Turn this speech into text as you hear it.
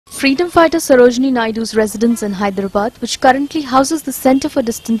Freedom fighter Sarojini Naidu's residence in Hyderabad, which currently houses the Center for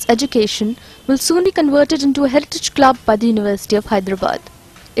Distance Education, will soon be converted into a heritage club by the University of Hyderabad.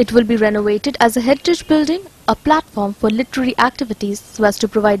 It will be renovated as a heritage building, a platform for literary activities so as to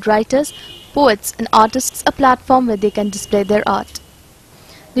provide writers, poets and artists a platform where they can display their art.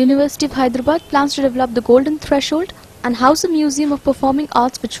 The University of Hyderabad plans to develop the Golden Threshold and house a museum of performing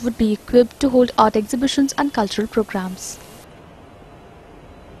arts which would be equipped to hold art exhibitions and cultural programs.